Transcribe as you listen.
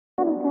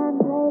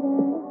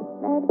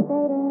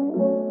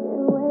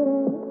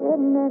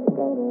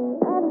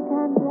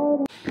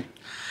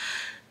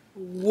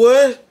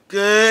What's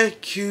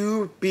good,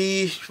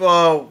 QB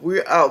Squad?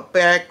 We are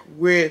back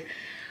with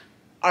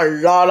a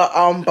lot of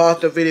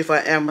unboxing videos for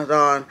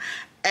Amazon,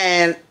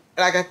 and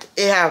it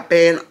have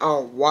been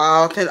a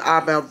while since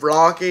I've been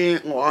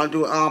vlogging or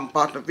doing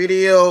unboxing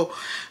video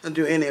and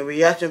do any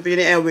reaction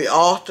video, and we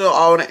also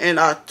are in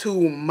our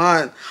 2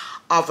 months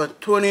of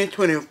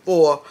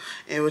 2024,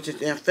 and which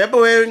is in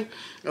February,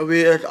 and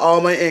we are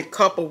almost in a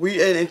couple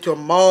weeks into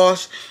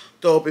March.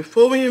 So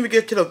before we even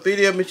get to the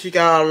video, make sure you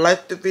guys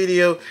like the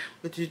video,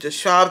 make sure you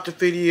subscribe to the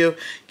video,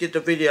 give the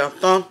video a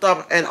thumbs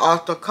up, and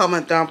also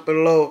comment down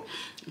below.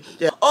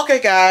 Yeah. Okay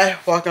guys,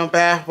 welcome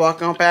back.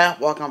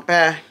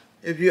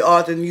 If you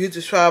are the new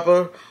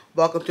subscriber,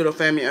 welcome to the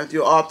family. If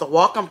you are the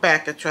welcome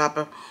back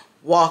subscriber,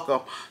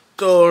 welcome.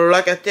 So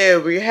like I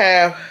said, we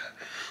have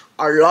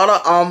a lot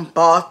of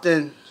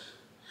unboxing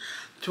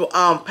to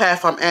unpack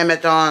from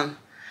Amazon,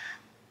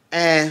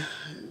 and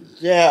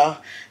yeah,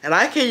 and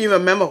I can't even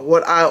remember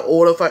what I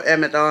ordered from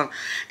Amazon,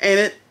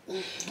 and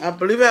I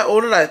believe I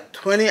ordered like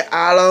 20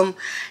 items,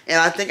 and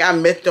I think I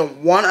missed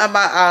one of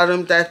my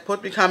items that's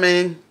supposed to be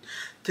coming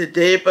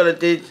today,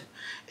 but it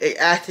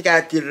actually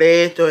got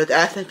delayed, so it's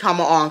actually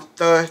coming on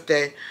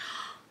Thursday.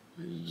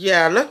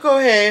 Yeah, let's go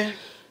ahead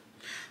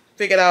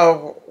figure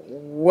out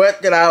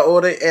what did I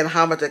order and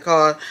how much it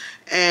cost,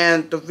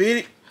 and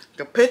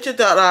the picture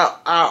that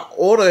I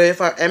ordered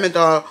from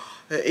Amazon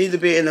will either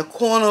be in the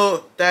corner,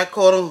 that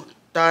corner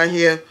down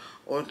here,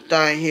 or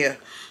down here.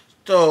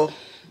 So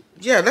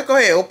yeah, let's go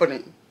ahead and open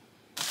it.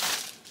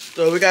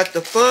 So we got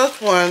the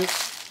first one.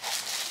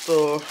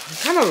 So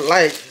it's kind of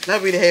light, it's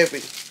not really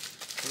heavy,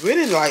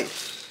 really light.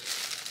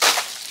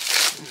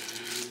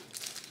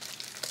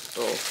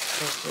 So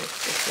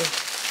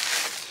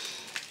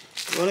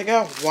we only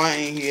got one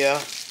in here.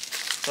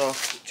 So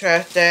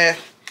trash that,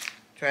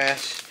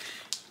 trash.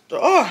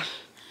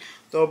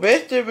 So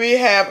basically we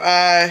have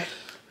a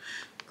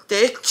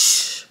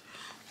stitch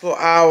for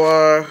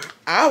our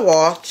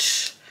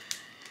iWatch,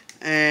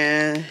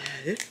 and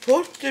it's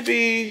supposed to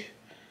be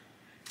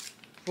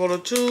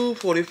 42,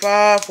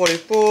 45,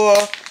 44,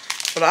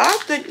 but I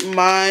think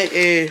mine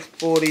is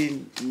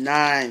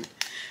 49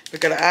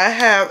 because I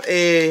have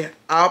a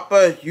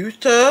Alpha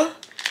Utah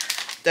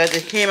that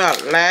just came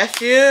out last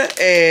year,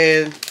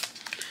 and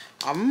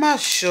I'm not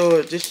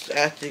sure this is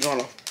actually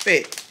gonna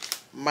fit.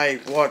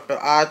 Might work, but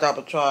I'll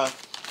double try.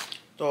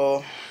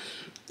 So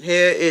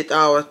here is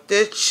our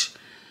stitch.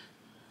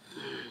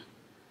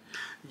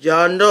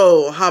 Y'all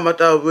know how much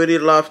I really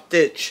love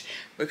stitch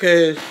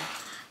because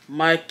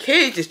my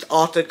cage is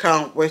also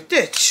come with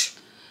stitch.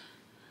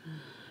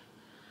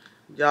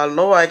 Y'all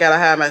know I gotta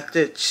have my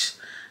stitch,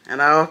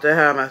 and I also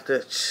have my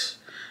stitch.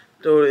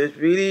 So it's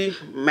really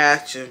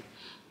matching.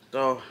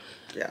 So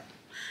yeah,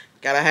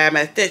 gotta have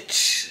my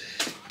stitch.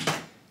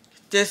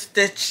 This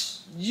stitch,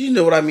 you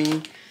know what I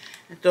mean.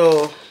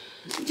 So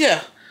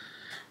yeah.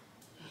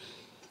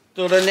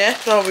 So the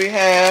next one we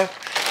have,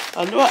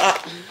 I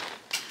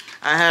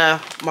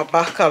have my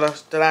box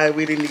colors that I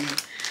really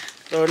need.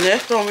 So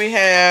next one we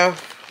have,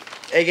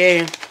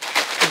 again,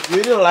 it's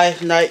really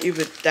light, not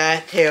even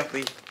that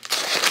heavy.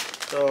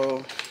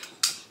 So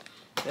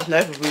it's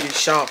not really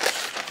sharp.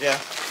 Yeah,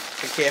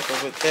 be careful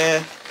with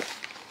that.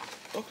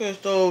 Okay,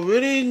 so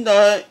really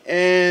not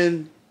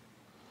in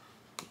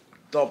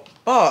the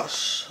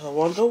box. I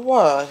wonder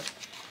why.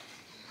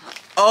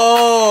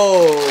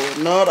 Oh,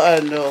 now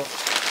I know.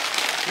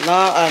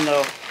 Now I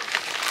know.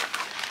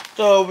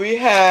 So we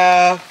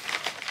have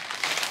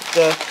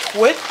the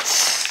twitch.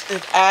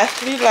 It's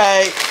actually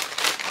like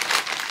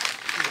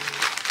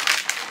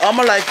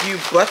almost like you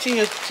brushing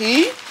your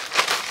teeth,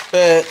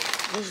 but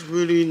it's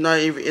really not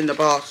even in the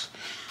box.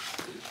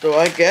 So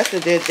I guess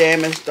it did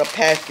damage the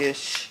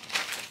package.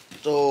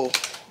 So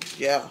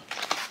yeah,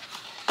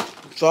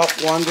 drop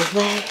one just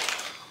now.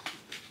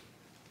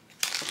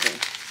 Okay.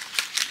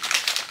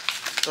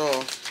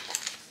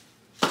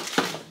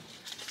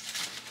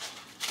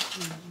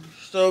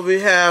 So we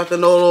have the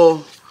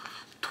little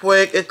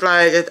twig. It's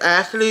like, it's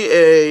actually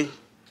a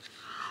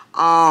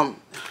I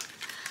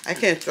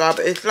can't drop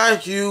it. It's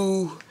like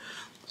you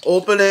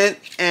open it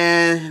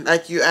and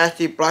like you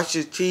actually brush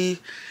your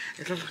teeth.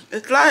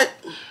 It's like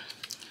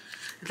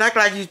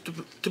you to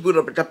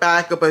put the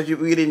back up, but you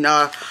really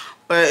not.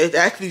 But it's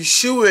actually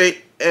chew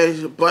it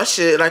and brush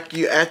it like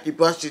you actually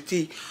brush your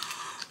teeth.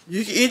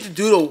 You can either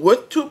do it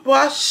with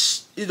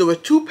toothbrush, either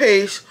with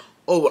toothpaste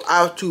or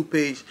without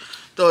toothpaste.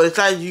 So it's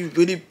like you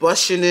really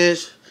brushing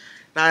it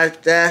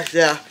like that.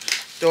 Yeah.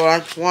 So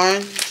that's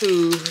 1,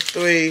 2,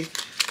 3,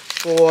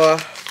 4,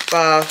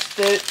 5,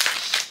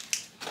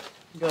 6.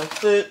 We got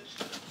 6.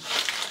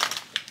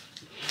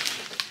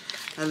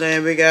 And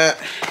then we got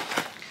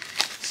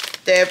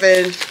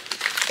 7,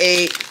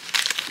 8,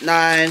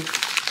 9,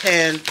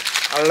 10,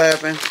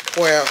 11,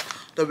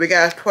 12. So we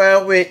got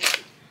 12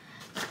 weeks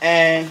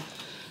and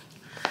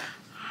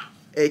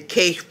a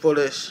case for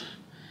this.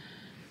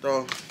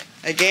 So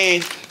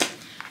again,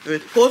 it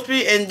was supposed to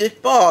be in this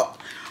box,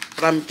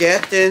 but I'm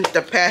guessing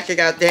the packet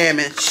got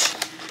damaged.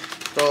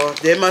 So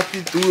they must be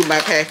through my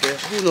package.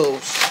 Who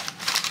knows?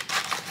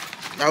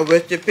 I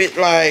wish they picked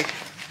like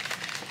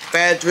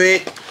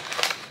fabric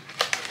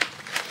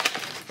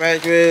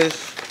and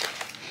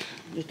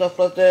stuff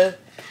like that.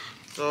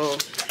 So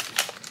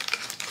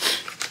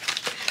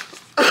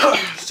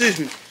excuse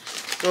me.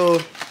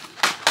 So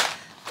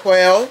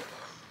 12.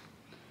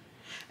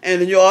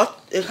 And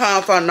it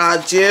comes from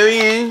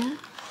Nigerian.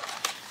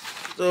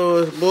 So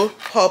it's most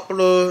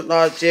popular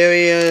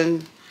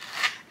Nigerian.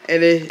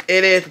 And it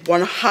is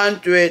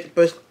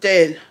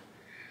 100%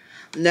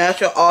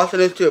 natural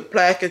alternative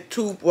plastic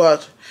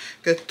toothbrush.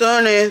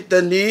 Concerning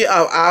the need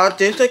of our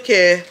dental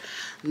care,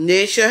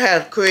 nature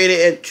has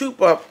created a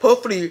toothbrush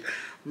perfectly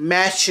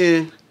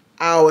matching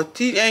our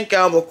teeth and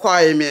gum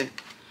requirement.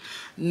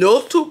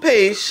 No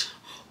toothpaste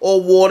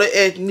or water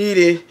is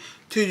needed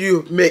to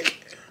you make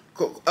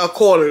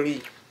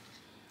accordingly.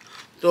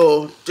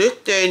 So this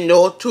thing,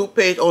 no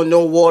toothpaste or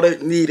no water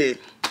needed.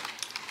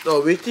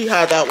 So we see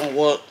how that one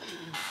works.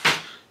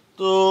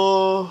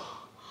 So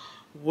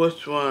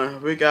which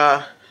one? We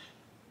got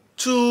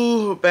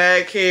 2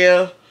 bags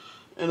here,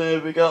 and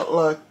then we got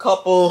like a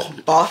couple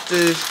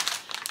boxes.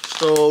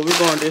 So we're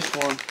going this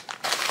one.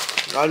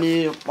 I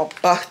need my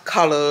box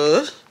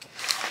colors.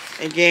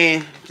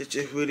 Again, this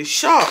is really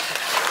sharp.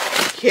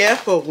 Be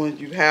careful when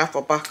you have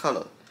a box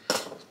color.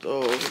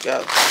 So we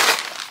got,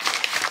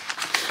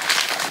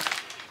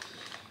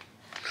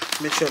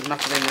 make sure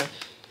nothing in there.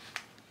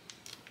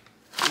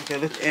 Okay,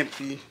 let's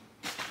empty.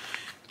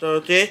 So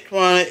this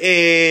one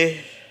is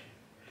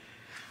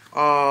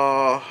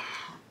towel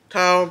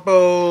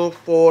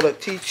for the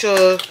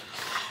teacher.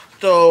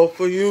 So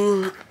for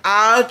you,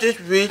 I just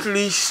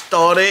recently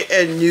started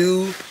a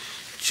new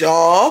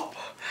job,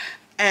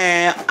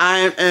 and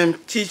I am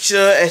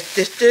teacher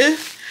assistant.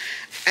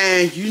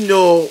 And you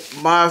know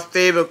my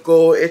favorite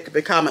goal is to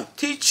become a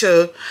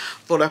teacher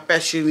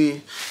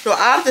professionally. So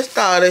I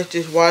decided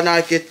just why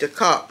not get the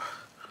cup.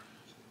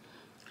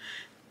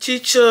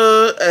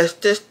 Teacher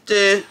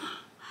assistant,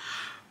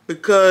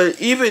 because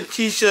even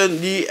teacher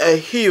need a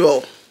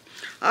hero.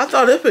 I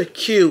thought it was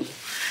cute.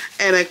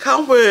 And it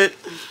comes with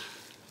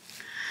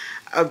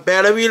a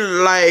battery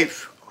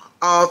life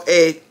of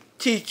a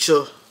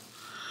teacher.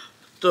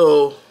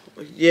 So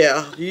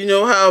yeah, you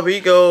know how we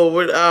go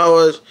with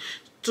our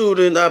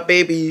students, our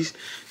babies.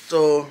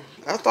 So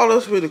I thought it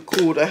was really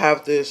cool to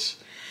have this.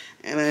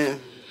 And then,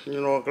 you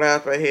know,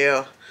 glass right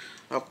here,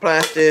 a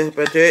plastic,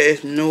 but there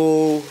is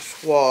no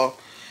swab.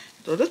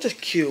 So this is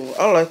cute.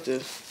 I like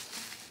this.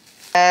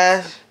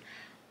 Ass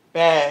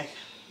bag.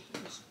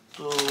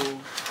 So,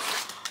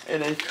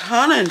 and it's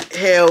kind of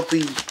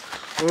healthy,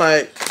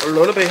 like a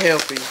little bit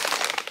healthy.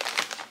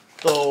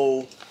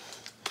 So,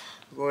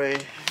 go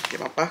ahead, get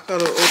my back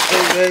color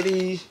open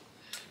ready.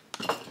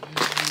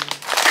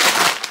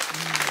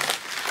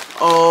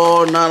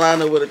 Oh, now I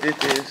know what this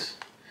is.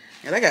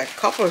 And I got a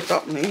couple of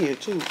something in here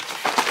too.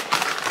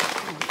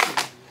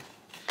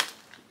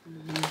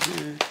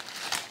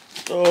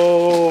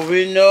 So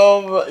we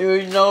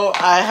know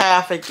I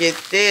have to get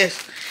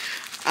this.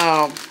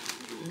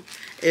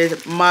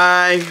 It's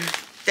my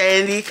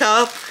Stanley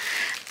cup,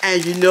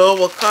 and you know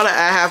what color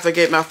I have to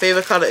get. My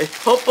favorite color is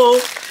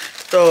purple,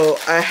 so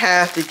I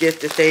have to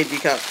get the Stanley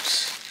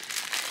cups.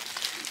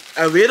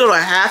 I really don't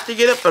have to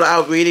get it, but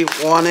I really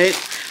want it.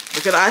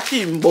 Because I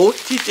see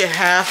most teachers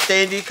have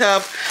Stanley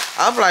cup.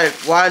 I'm like,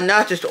 why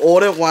not just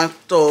order one?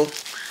 So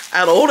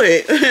I'd order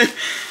it.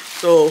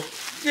 So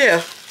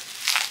yeah.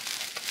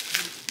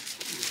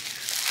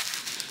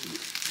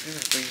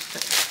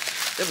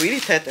 They really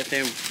tight, that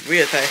thing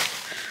real tight.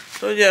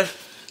 So yeah,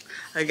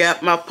 I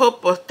got my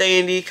purple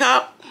Stanley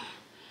cup.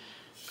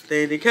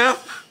 And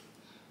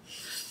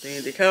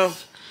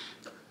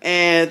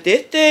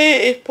this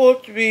thing is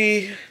supposed to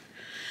be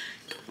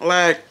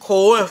like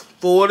cold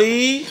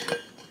 40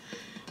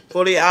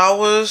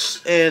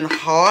 hours and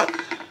hot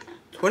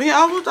 20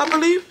 hours, I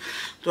believe.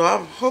 So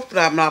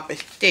hopefully I'm not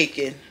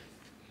mistaken.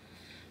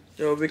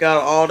 So we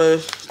got all the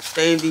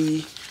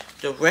Stanley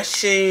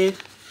directions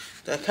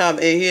that come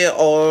in here,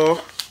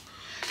 or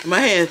my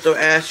hands don't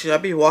actually. I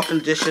be washing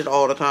dishes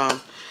all the time,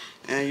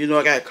 and you know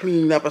I got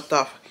cleaned up and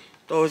stuff.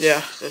 So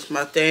yeah, that's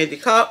my Stanley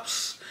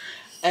cups,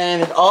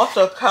 and it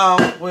also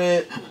comes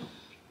with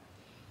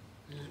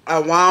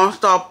a wound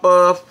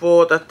stopper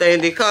for the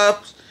Stanley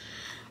cups,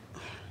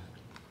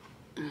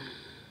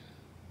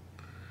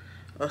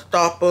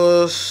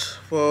 stoppers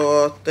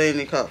for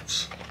Stanley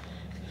cups.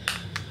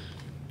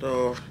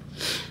 So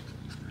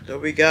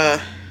we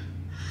got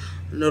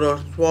little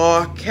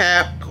swab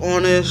cap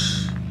on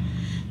this.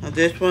 And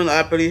this one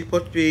I believe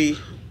supposed to be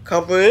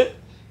covered.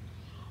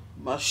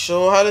 I'm not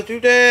sure how to do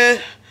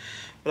that,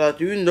 but I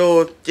do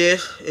know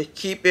this is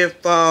keep it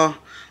from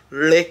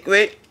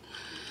liquid.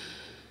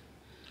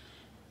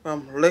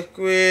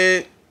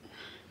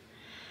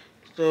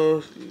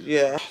 So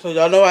yeah. So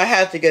y'all know I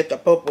had to get the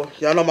purple.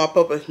 Y'all know my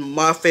purple is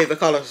my favorite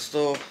color,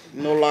 so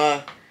no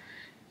lie.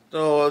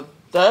 So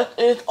that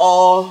is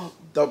all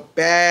the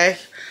bag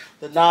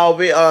So now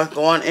we are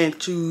going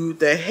into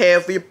the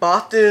heavy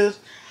boxes.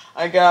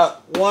 I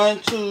got 1,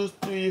 2,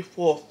 3,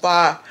 4,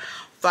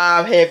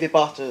 5 heavy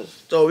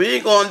boxes. So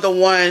we're going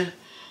to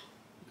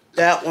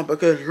that one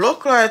because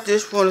look like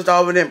this one is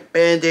already in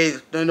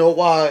band-aids. Don't know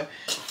why.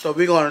 So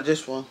we're going to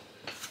this one.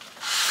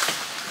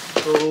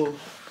 So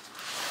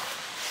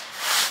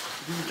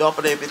we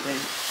dumping everything.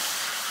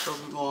 So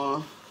we're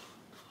going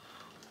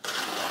to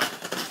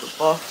the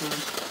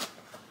boxes.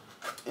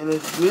 And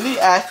it's really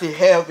actually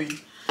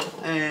heavy.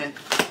 And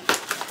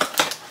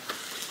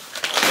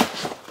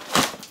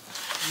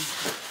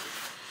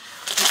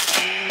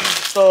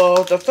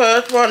so the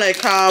first one, it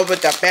comes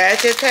with the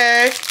badge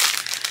tag.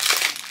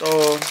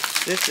 So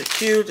this is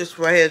cute. This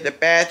right here is the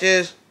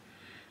badges.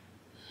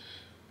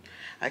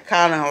 I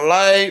kind of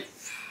like.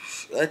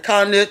 I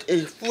kind of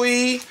is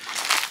free.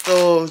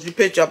 So you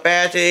put your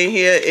badge in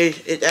here.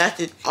 It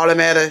actually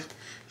automatic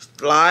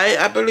slide,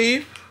 I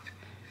believe.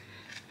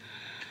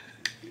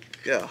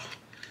 Yeah.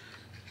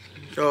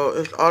 So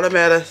it's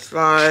automatic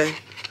slide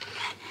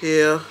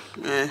here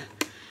and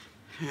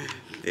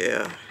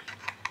yeah.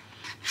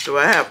 So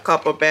I have a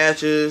couple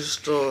badges.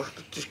 So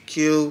it's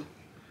cute.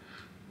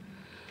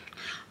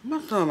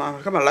 I'm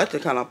gonna like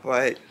it kind of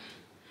bright.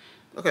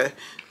 Okay,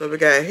 so we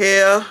got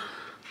here,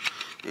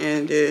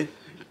 and then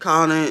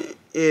counting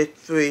is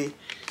 3.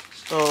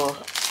 So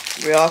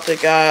we also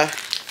got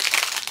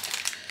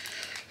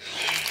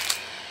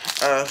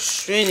a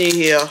string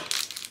here,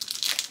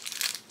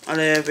 and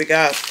then we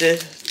got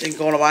this thing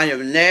going around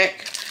your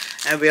neck,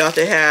 and we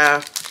also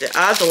have the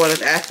other one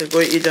that's actually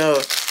going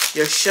either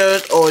your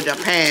shirt or your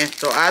pants.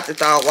 So I just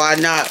thought why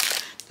not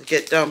to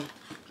get them.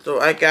 So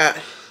I got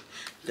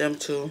them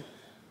too.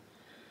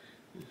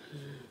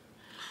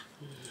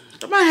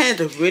 So my hands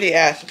are really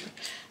ashy.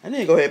 I need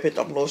to go ahead and put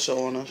some lotion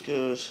on them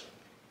because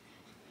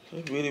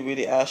it's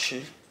really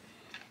ashy.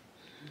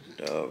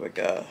 So we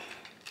got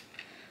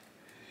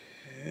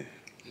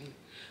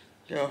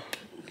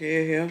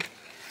here.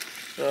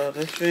 So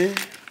this thing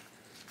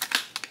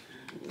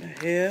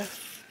here.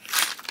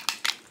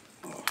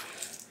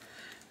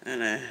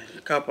 And then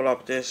a couple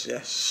of this,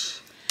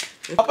 yes.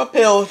 A couple of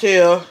pills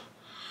here.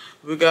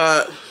 We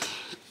got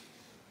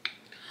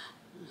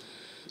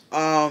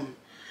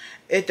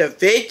it's the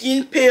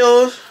vegan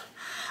pills.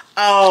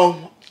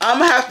 I'm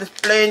gonna have to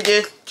explain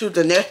this to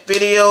the next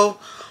video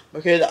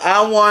because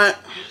I want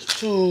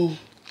to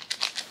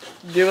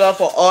give it up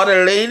for all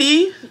the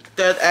ladies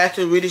that's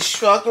actually really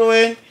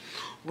struggling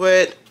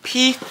with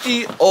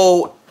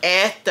PCOS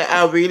that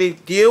I really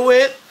deal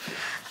with,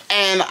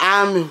 and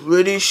I'm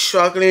really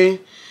struggling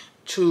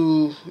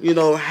to, you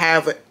know,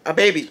 have a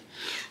baby.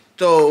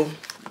 So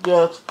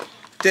just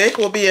this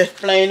will be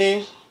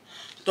explaining.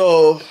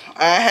 So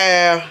I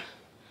have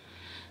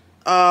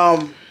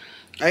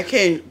I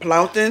can't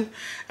pronounce it,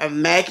 a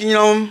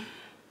magnesium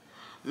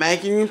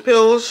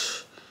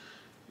pills,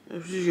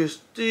 if you can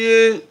see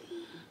it.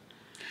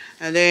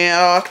 And then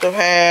I also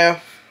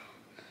have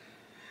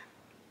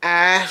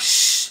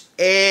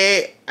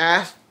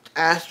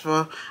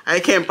asthma. I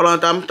can't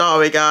pronounce it, I'm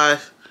sorry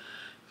guys.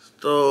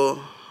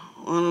 So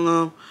I don't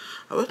know.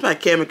 I wish my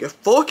camera could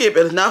focus,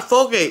 but it's not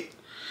focused.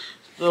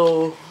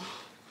 So,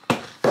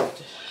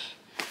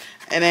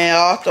 and then I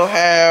also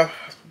have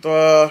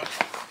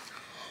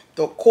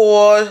the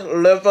core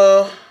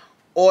liver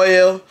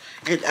oil.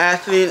 It's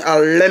actually a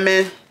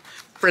lemon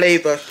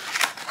flavor.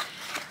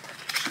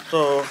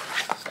 So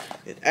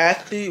it's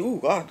actually, ooh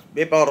god,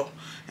 big bottle.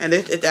 And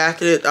it's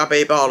actually a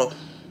big bottle.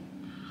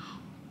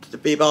 It's a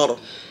big bottle.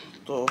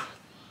 So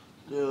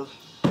yeah.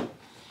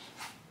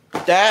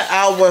 That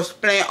I was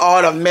explaining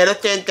all the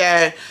medicine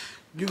that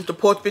you're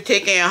supposed to be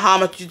taking and how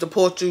much you're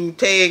supposed to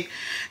take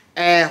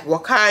and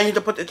what kind you're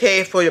supposed to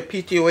take for your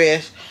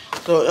PCOS.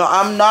 So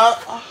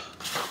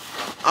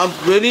I'm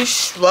really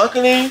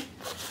struggling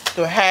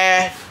to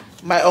have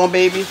my own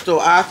baby, so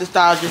I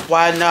decided just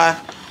why not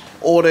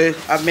order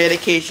a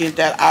medication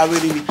that I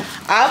really need.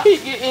 I'll be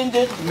getting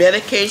this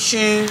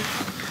medication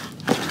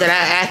that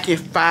I actually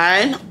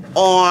find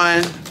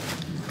on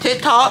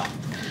TikTok,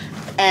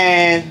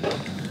 and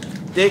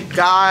this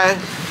guy, I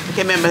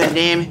can't remember his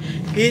name,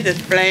 he's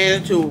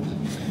explaining to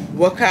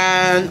what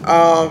kind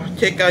of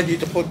TikTok you're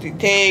supposed to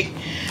take,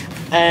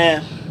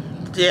 and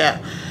yeah.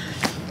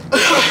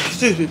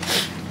 Excuse me.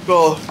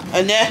 So,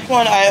 and next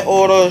one I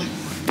ordered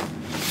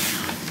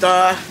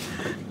the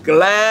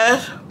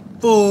glass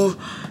food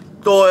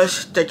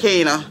storage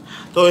container.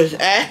 So it's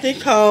actually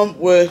come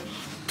with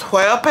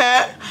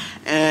 12-pack,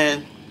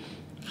 and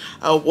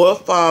I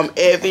work from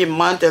every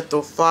Monday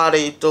to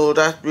Friday, so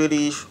that's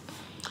really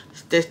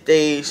 6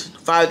 days,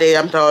 5 days,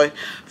 I'm sorry,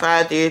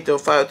 5 days to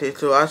 5 days,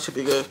 so that should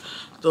be good.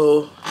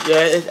 So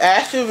yeah, it's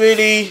actually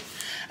really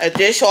a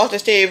dishwasher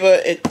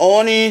saver. It's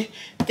only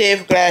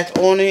safe glass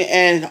only,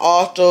 and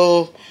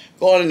also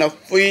going in the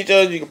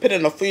freezer. You can put it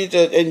in the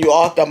freezer and you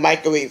also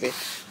microwave it.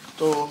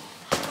 So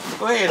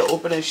go ahead and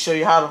open it and show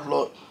you how to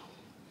look.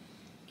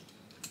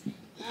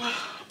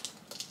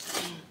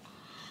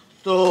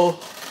 So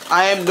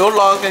I am no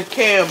longer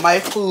carrying my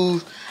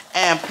food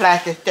and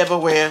plastic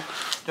everywhere.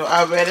 So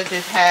I rather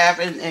just have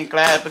in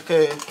glass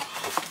because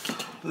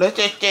let's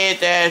just say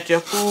that your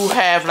food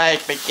have like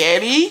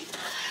spaghetti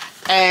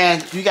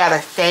and you got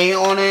a stain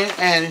on it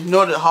and it's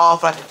not hard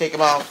for us to take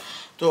them out.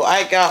 So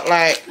I got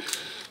like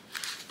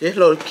this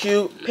little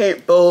cute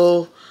paint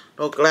bowl,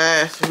 no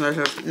glass, and there's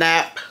a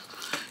snap.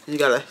 And you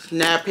got a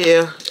snap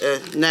here, a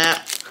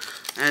snap,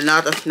 and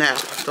another snap.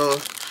 So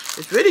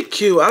it's really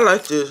cute. I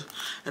like this.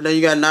 And then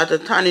you got another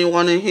tiny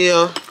one in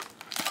here.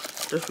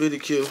 That's really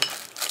cute.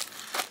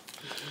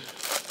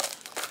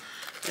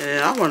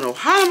 And I want to know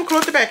how I'm gonna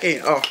close the back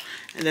end. Oh,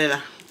 and then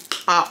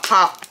pop,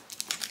 pop,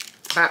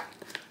 pop,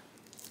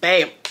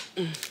 bam.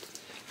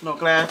 No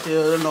glass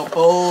here, no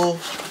bowl.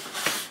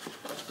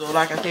 So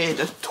like I said,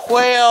 just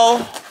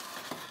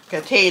 12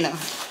 containers.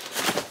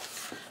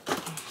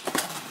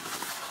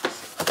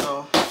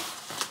 So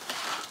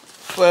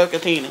 12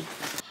 containers.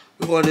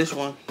 We want this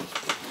one.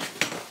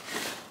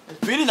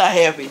 It's really not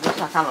heavy. This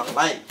I kind of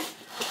like.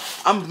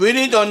 I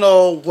really don't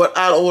know what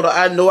I order.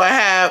 I know I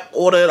have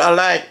ordered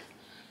like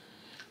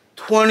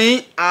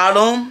 20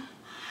 items,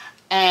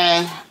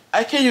 and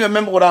I can't even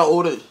remember what I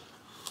ordered.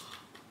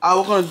 I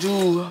was gonna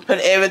put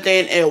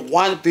everything in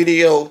one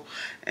video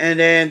and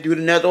then do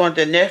another one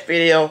the next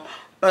video,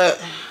 but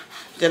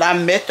then I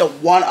missed the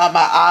one of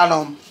my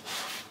items,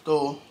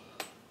 so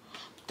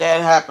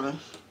that happened.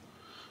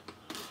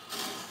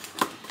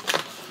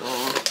 So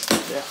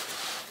yeah.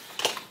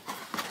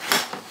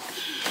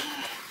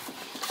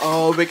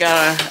 Oh, we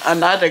got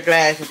another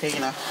glass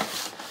container.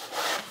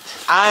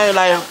 I ain't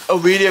like a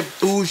really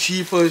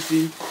bougie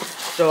person,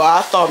 so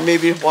I thought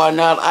maybe why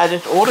not I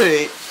just ordered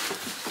it.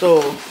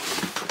 So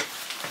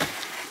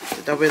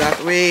get that bit out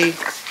the way,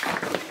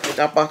 get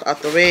that box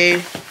out the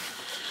way.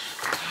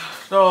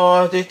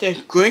 So this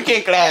is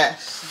drinking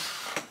glass.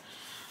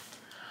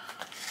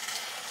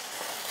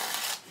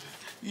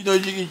 You know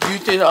you can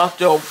use it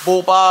after your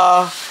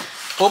boba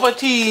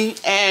tea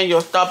and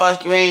your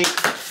Starbucks drink.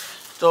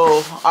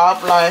 So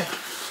I'm like,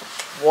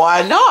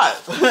 why not?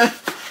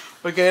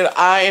 Because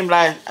I am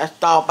like a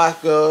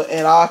Starbucks girl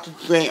and I also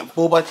drink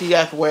boba tea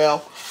as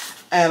well.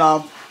 And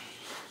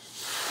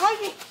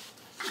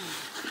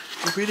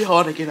it's really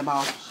hard to get them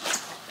out.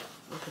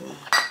 Okay,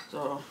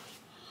 so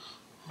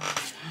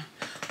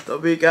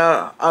we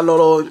got a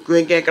little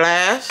drinking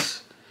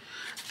glass.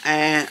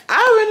 And I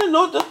really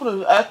know this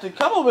one actually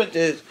come up with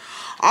this.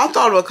 I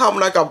thought it would come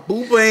like a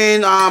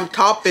booping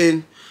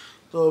topping.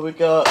 So we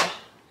got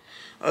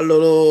a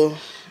little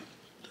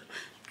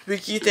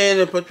squeaky thing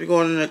that puts me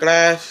going in the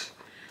glass.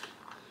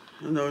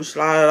 And then we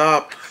slide it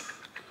up.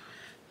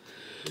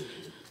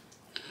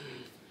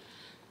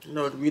 You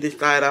know, it's really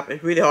slide up.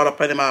 It's really hard to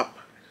put them up.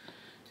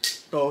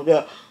 So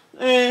yeah.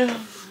 And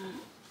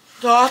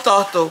so I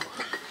thought so.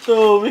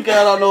 So we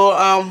got a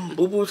little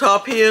boo-boo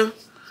top here.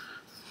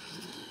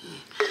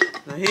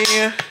 And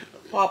here,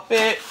 pop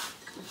it.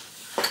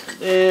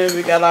 Then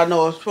we got our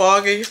little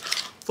froggy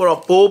for a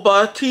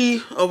boba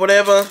tea or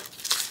whatever.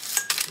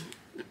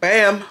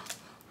 Bam.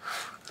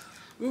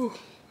 Ooh.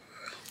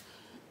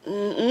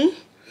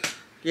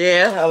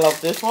 Yeah, I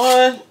love this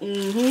one.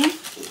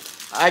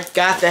 I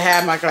got to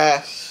have my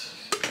glass.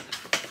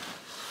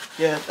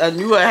 Yes, I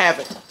knew I have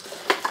it.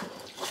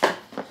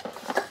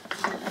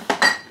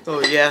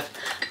 So yeah,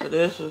 so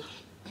this is,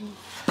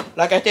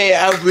 like I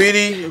said, I'm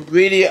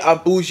really a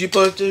bougie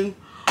person,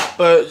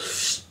 but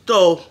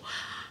still,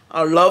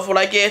 I love what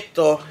I get.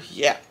 So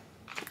yeah.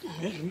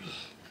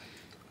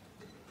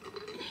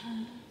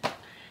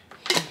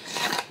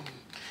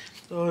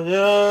 So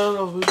yeah,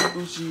 really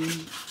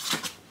bougie.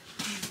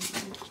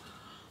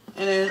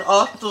 And it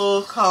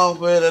also comes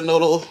with a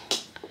little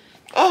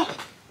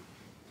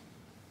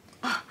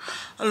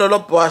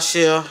brush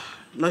here.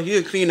 Now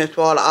you can clean it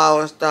for all the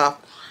hours and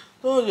stuff.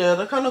 So yeah,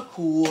 they're kind of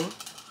cool.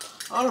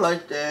 I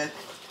like that.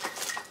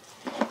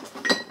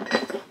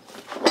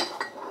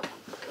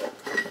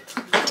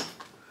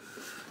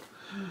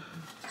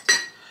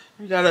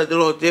 You got a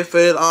little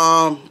different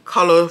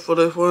color for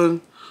this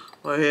one.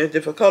 Right here,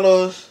 different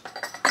colors.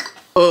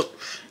 Up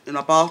in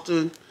a bottle,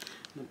 in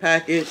the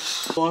package.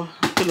 One,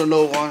 to the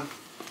low one.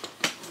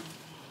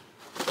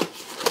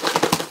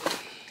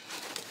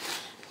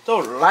 So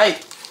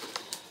light.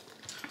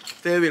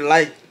 Very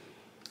light.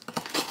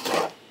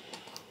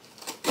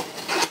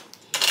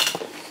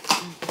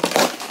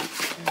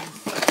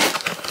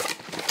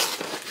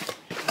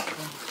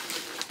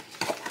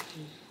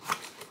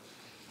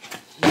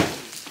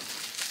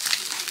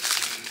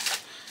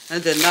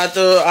 And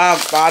another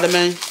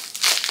vitamin.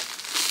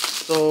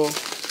 So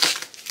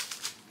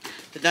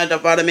another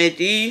vitamin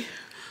D.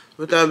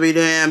 Without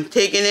really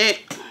taking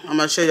it, I'm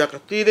gonna show you. I can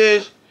see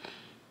this.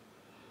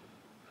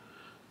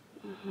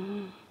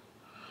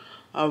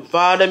 A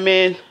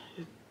vitamin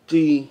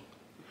D.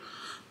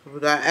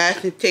 Without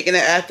actually taking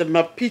it after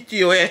my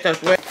PTOS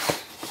as well.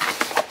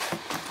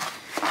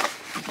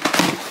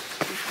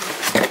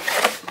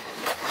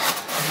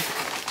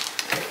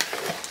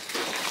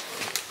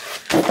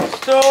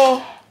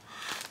 So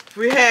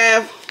we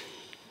have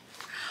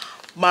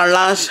my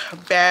lunch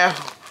bag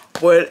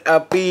with a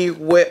B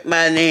with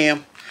my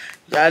name.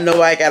 Y'all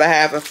know I gotta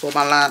have it for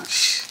my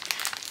lunch.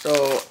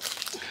 So,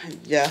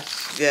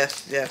 yes,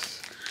 yes,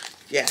 yes,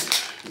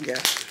 yes,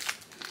 yes.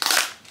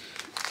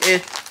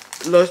 It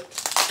looks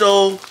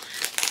so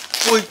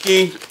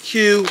freaking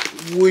cute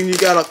when you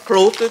got it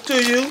closer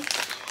to you.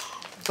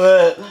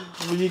 But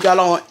when you got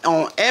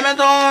on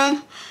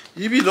Amazon,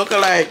 you be looking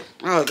like,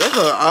 oh, this is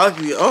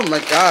ugly. Oh my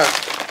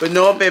gosh. But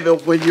no, baby,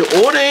 when you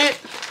order it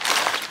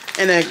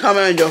and then come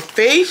on your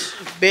face,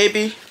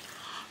 baby,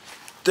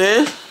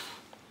 this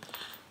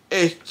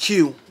is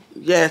cute.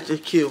 Yes,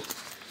 it's cute.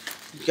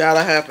 You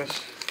gotta have it.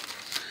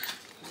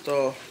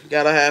 So, you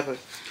gotta have it.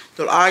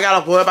 So, I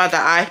gotta worry about the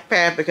ice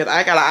pack because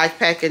I got an ice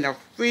pack in the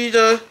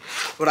freezer,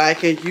 but I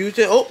can use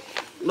it. Oh,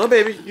 no,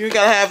 baby, you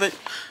gotta have it.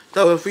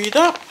 So, it freeze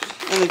up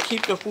and it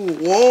keep the food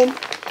warm.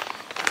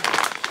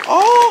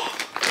 Oh,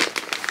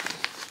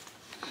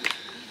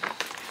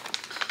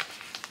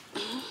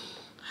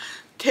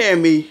 tell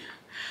me,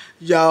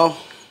 y'all,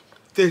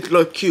 this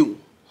look cute.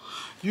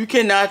 You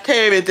cannot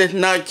tell me this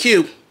not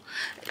cute.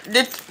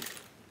 This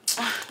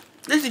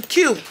is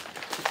cute,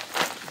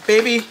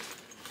 baby.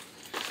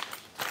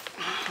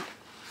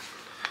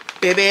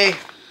 Baby,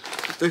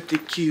 this is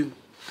cute.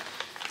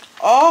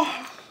 Oh,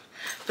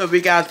 so we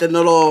got the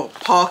little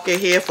pocket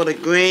here for the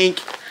drink,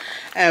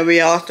 and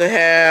we also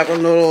have a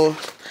little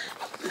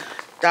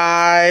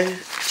die.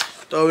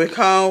 So we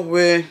come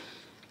with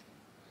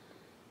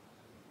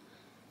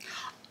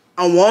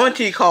a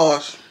warranty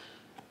cost.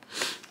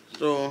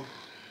 So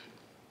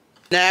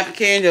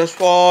napkin, just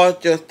for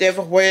just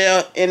different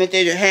wear,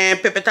 anything, your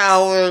hand paper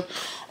towel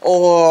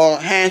or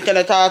hand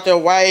sanitizer,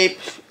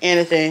 wipes,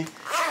 anything.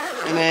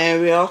 And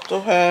then we also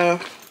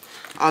have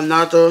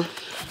another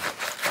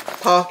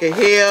pocket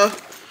here.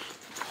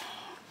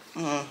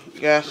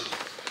 Yes,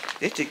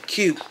 this is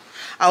cute.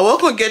 I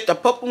was gonna get the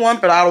purple one,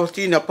 but I don't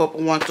see the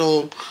purple one,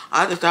 so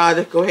I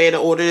decided to go ahead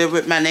and order it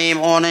with my name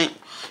on it.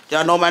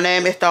 Y'all know my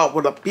name is start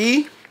with a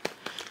B,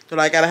 so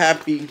I gotta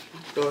have B.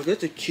 So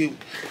this is cute.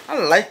 I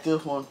like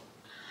this one.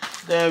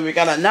 Then we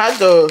got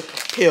another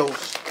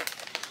pills,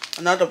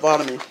 another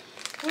vitamin.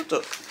 What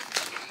the?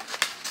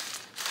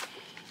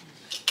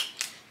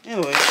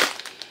 Anyway,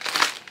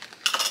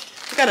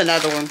 we got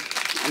another one,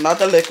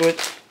 another liquid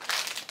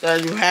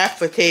that you have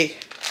to take.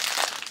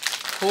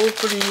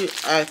 Hopefully,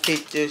 I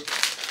take this.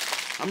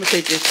 I'm gonna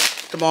take this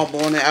tomorrow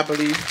morning, I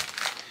believe.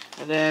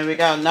 And then we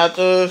got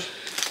another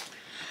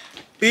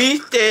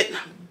B-Stick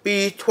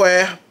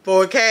B12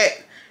 for a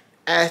cat.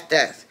 As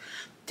that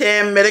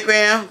 10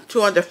 milligram,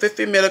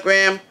 250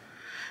 milligram,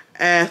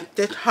 and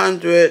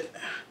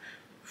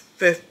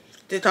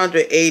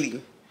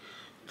 680.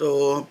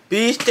 So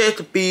B-Stick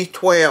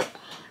B12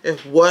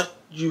 is what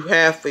you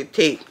have to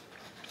take.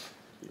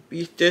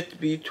 B-Stick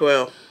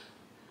B12.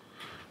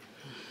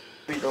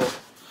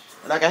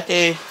 Like I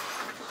said,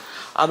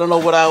 I don't know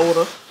what I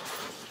ordered.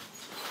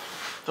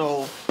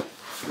 So,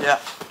 yeah.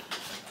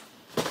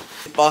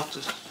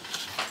 Boxes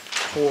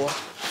for.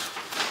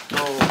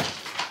 So,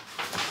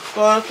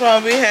 first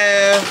one we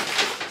have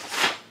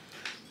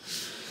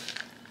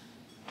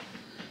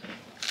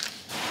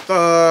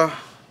the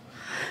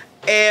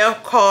air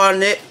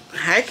cornet.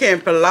 I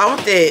can't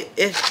pronounce it.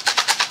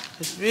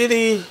 It's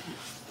really,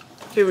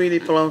 can't really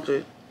pronounce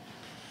it.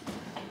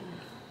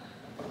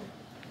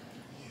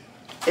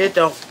 It's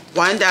a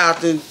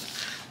 1,000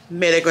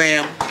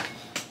 milligram.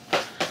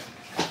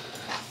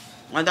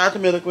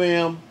 1,000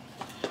 milligram.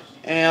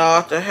 And I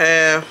also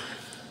have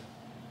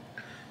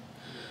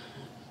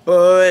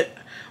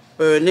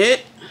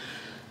Burnett.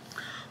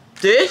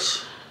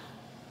 This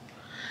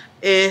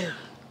is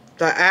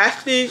the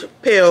actually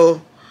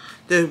pill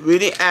that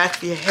really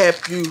actually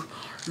help you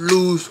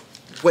lose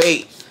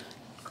weight.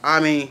 I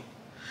mean,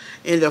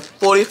 in the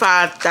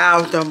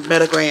 45,000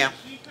 milligram.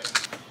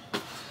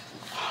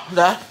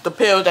 That's the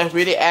pill that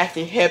really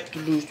actually helps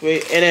you lose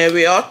weight. And then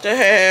we also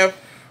have,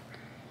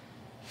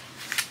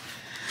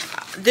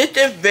 this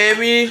is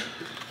very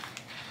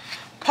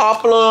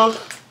popular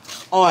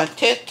on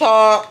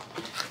TikTok,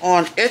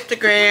 on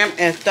Instagram,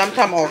 and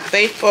sometimes on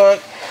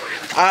Facebook.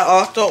 I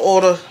also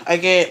order,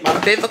 again,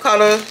 my favorite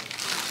color,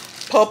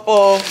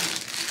 purple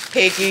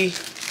piggy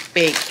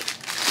bake.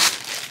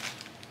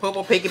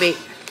 Purple piggy bake.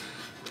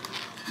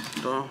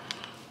 So,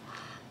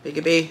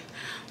 piggy bake.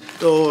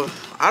 So,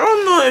 I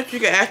don't know if you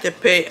can actually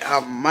pay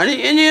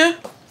money in here.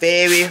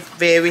 Very,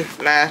 very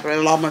last,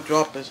 very long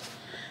droppers.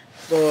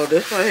 So,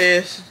 this one here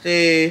is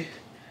the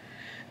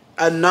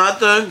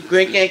another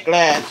drinking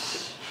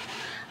glass.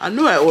 I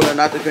knew I ordered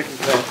another drinking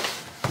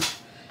glass.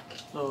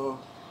 So,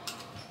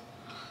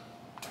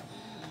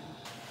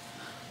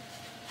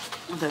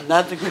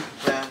 another drinking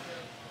glass.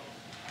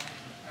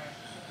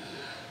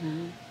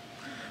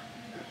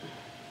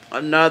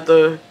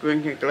 Another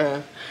drinking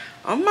glass.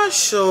 I'm not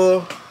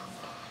sure.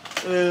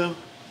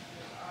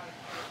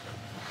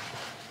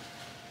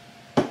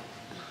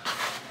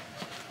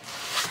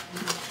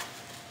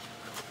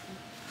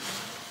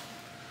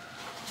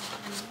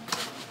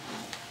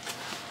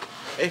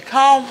 It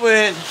comes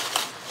with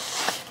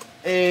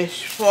a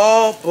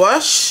small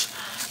brush,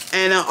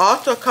 and it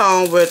also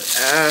comes with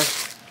a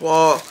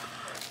small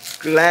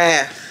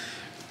glass.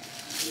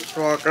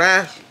 For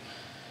glass.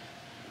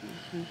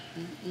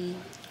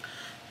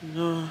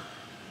 No.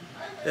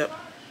 Yep.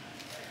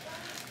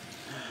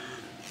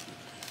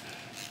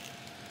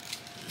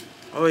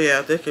 Oh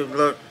yeah, they can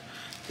look.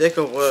 They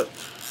can work.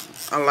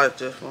 I like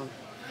this one.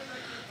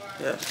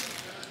 Yeah.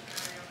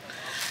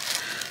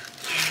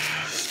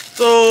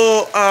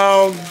 So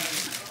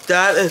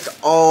that is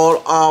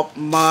all of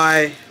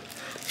my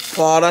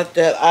product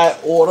that I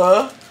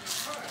order,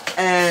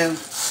 and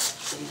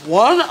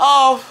one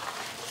of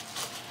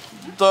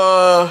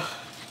the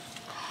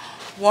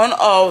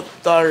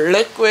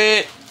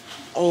liquid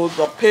or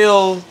the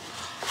pill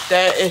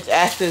that is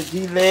actually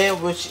delayed,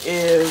 which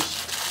is,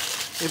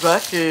 if I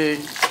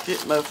can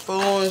get my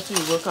phone and see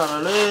what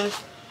kind of it is,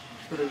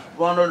 it is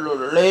one a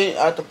little late.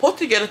 I'm supposed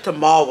to get it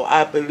tomorrow,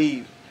 I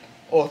believe,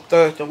 or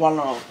Thursday, one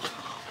of them.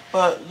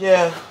 But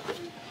yeah,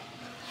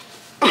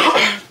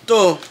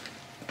 so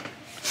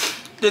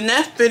the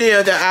next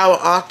video that I will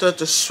also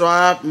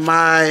describe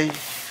my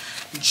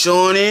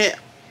journey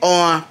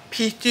on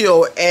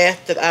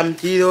PCOS that I'm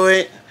dealing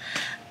with,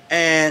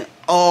 and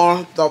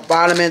on the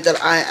vitamin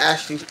that I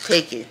actually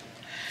taking.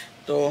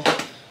 So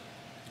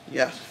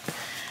yes.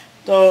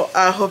 So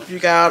I hope you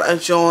guys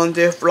enjoying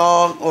this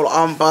vlog or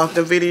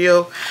unboxing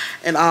video,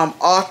 and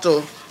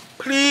also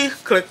please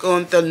click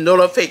on the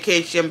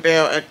notification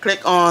bell and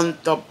click on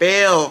the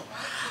bell,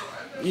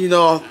 you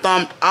know,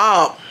 thumb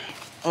up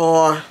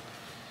or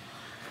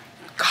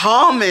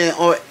comment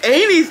or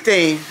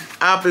anything.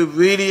 I'll be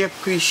really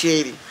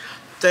appreciating.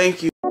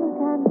 Thank you.